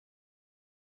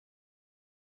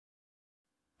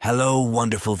Hello,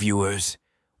 wonderful viewers.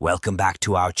 Welcome back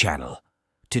to our channel.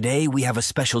 Today we have a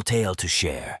special tale to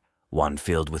share, one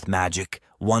filled with magic,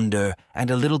 wonder,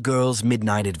 and a little girl's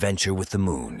midnight adventure with the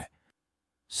moon.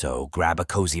 So grab a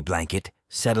cozy blanket,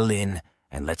 settle in,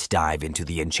 and let's dive into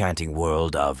the enchanting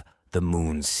world of The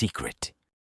Moon's Secret.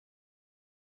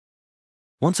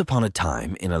 Once upon a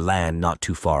time, in a land not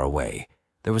too far away,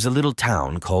 there was a little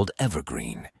town called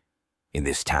Evergreen. In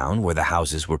this town, where the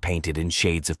houses were painted in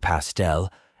shades of pastel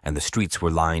and the streets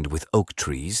were lined with oak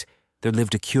trees, there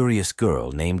lived a curious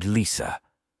girl named Lisa.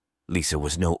 Lisa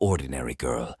was no ordinary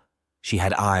girl. She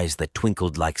had eyes that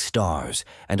twinkled like stars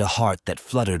and a heart that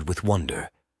fluttered with wonder.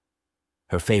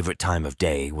 Her favorite time of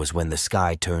day was when the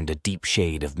sky turned a deep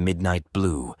shade of midnight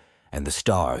blue and the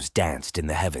stars danced in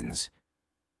the heavens.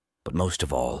 But most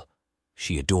of all,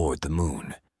 she adored the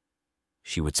moon.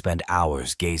 She would spend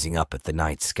hours gazing up at the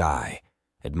night sky,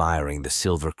 admiring the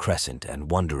silver crescent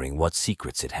and wondering what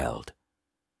secrets it held.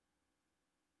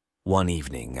 One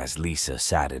evening, as Lisa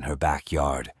sat in her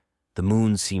backyard, the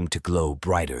moon seemed to glow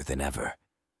brighter than ever.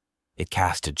 It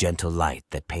cast a gentle light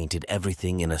that painted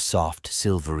everything in a soft,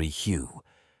 silvery hue.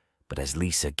 But as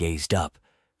Lisa gazed up,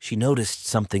 she noticed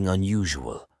something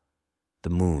unusual. The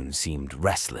moon seemed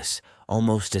restless,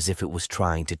 almost as if it was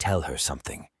trying to tell her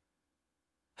something.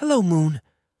 "Hello, moon,"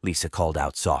 Lisa called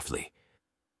out softly.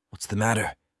 "What's the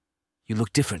matter? You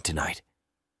look different tonight."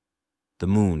 The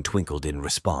moon twinkled in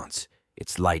response,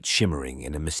 its light shimmering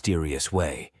in a mysterious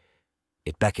way.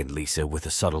 It beckoned Lisa with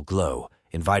a subtle glow,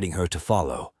 inviting her to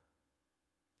follow.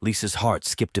 Lisa's heart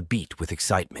skipped a beat with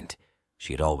excitement.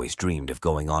 She had always dreamed of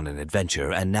going on an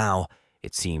adventure, and now,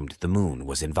 it seemed, the moon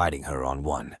was inviting her on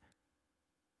one.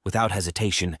 Without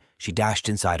hesitation, she dashed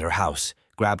inside her house,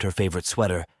 grabbed her favorite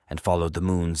sweater, and followed the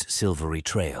moon's silvery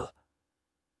trail.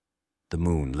 The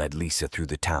moon led Lisa through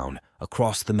the town,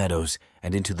 across the meadows,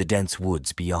 and into the dense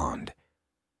woods beyond.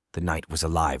 The night was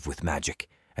alive with magic,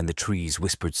 and the trees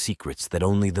whispered secrets that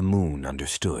only the moon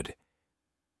understood.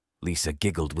 Lisa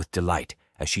giggled with delight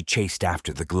as she chased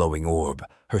after the glowing orb,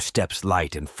 her steps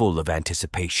light and full of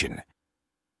anticipation.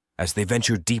 As they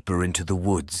ventured deeper into the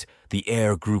woods, the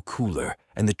air grew cooler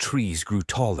and the trees grew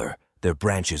taller, their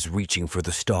branches reaching for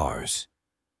the stars.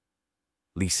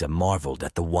 Lisa marveled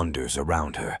at the wonders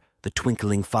around her, the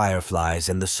twinkling fireflies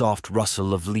and the soft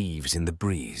rustle of leaves in the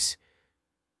breeze.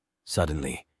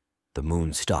 Suddenly, the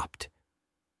moon stopped.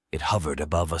 It hovered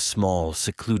above a small,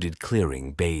 secluded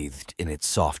clearing bathed in its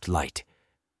soft light.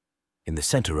 In the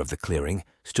center of the clearing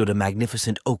stood a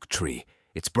magnificent oak tree,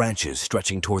 its branches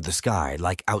stretching toward the sky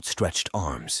like outstretched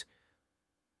arms.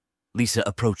 Lisa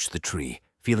approached the tree,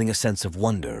 feeling a sense of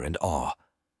wonder and awe.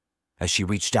 As she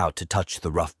reached out to touch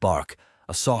the rough bark,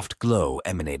 a soft glow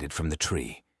emanated from the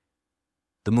tree.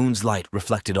 The moon's light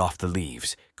reflected off the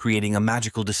leaves, creating a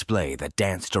magical display that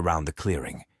danced around the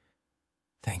clearing.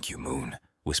 "Thank you, moon,"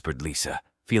 whispered Lisa,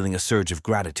 feeling a surge of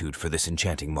gratitude for this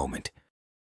enchanting moment.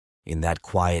 In that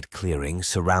quiet clearing,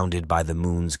 surrounded by the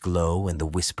moon's glow and the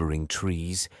whispering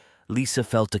trees, Lisa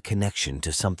felt a connection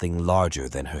to something larger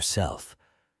than herself.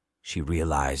 She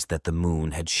realized that the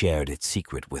moon had shared its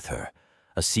secret with her,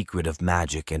 a secret of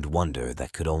magic and wonder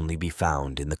that could only be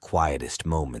found in the quietest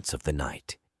moments of the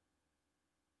night.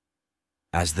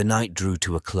 As the night drew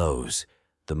to a close,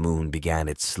 the moon began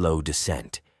its slow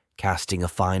descent, casting a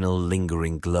final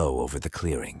lingering glow over the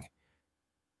clearing.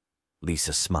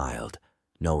 Lisa smiled,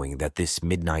 knowing that this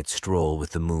midnight stroll with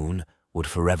the moon would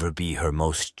forever be her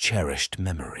most cherished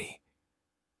memory.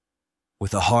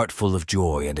 With a heart full of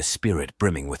joy and a spirit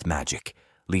brimming with magic,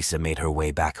 Lisa made her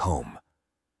way back home.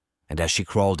 And as she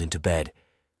crawled into bed,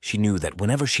 she knew that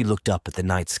whenever she looked up at the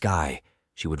night sky,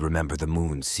 she would remember the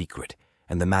moon's secret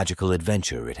and the magical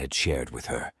adventure it had shared with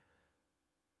her.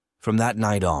 From that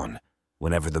night on,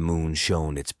 whenever the moon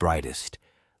shone its brightest,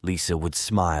 Lisa would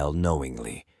smile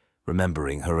knowingly,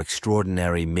 remembering her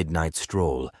extraordinary midnight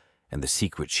stroll and the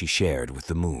secret she shared with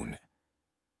the moon.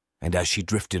 And as she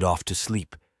drifted off to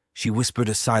sleep, she whispered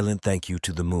a silent thank you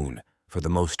to the moon for the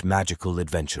most magical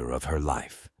adventure of her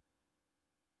life.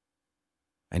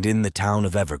 And in the town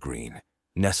of Evergreen,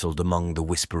 nestled among the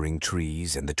whispering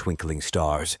trees and the twinkling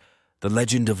stars, the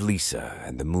legend of Lisa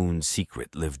and the moon's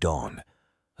secret lived on,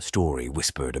 a story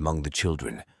whispered among the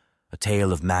children, a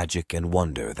tale of magic and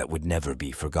wonder that would never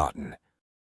be forgotten.